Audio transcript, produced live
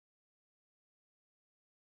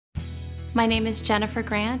My name is Jennifer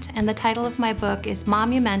Grant, and the title of my book is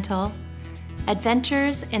MOMumental: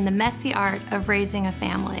 Adventures in the Messy Art of Raising a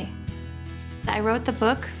Family. I wrote the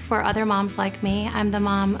book for other moms like me. I'm the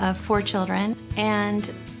mom of 4 children, and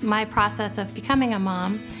my process of becoming a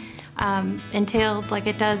mom entailed, like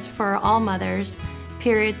it does for all mothers,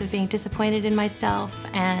 periods of being disappointed in myself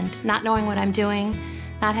and not knowing what I'm doing,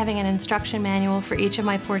 not having an instruction manual for each of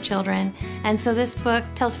my 4 children. And so this book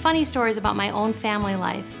tells funny stories about my own family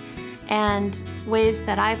life and ways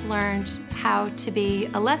that I've learned how to be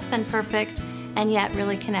a less than perfect and yet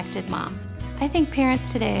really connected mom. I think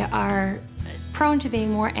parents today are prone to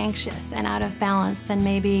being more anxious and out of balance than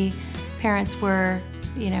maybe parents were,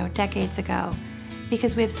 decades ago,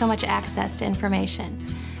 because we have so much access to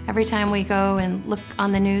information. Every time we go and look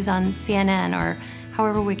on the news on CNN or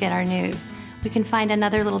however we get our news, we can find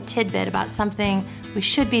another little tidbit about something we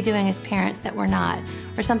should be doing as parents that we're not,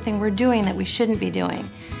 or something we're doing that we shouldn't be doing.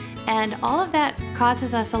 And all of that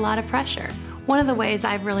causes us a lot of pressure. One of the ways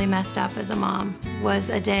I've really messed up as a mom was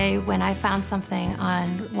a day when I found something on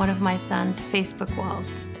one of my son's Facebook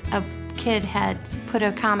walls. A kid had put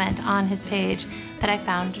a comment on his page that I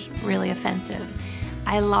found really offensive.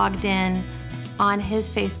 I logged in on his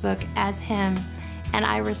Facebook as him, and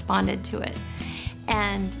I responded to it.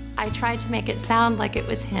 And I tried to make it sound like it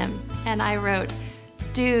was him. And I wrote,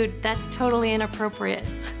 "Dude, that's totally inappropriate,"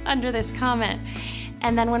 under this comment.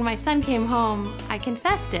 And then when my son came home, I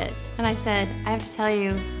confessed it. And I said, "I have to tell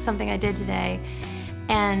you something I did today."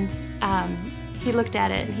 And he looked at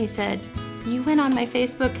it and he said, "You went on my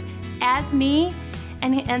Facebook as me?"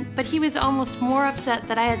 But he was almost more upset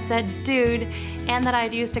that I had said dude and that I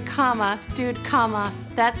had used a comma, dude, comma,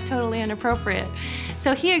 that's totally inappropriate.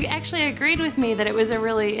 So he actually agreed with me that it was a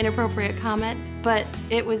really inappropriate comment, but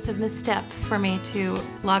it was a misstep for me to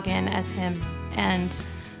log in as him and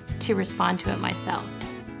to respond to it myself.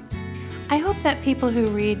 I hope that people who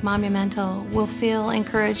read MOMumental will feel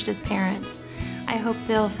encouraged as parents. I hope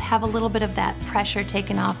they'll have a little bit of that pressure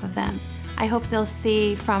taken off of them. I hope they'll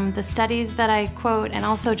see from the studies that I quote and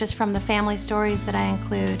also just from the family stories that I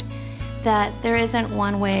include that there isn't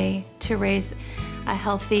one way to raise a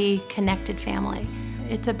healthy, connected family.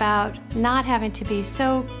 It's about not having to be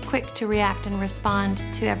so quick to react and respond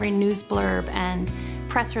to every news blurb and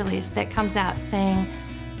press release that comes out saying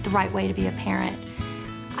the right way to be a parent.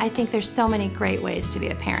 I think there's so many great ways to be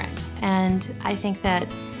a parent, and I think that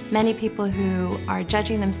many people who are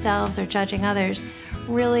judging themselves or judging others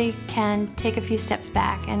really can take a few steps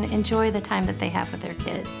back and enjoy the time that they have with their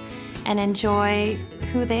kids and enjoy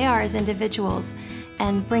who they are as individuals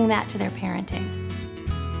and bring that to their parenting.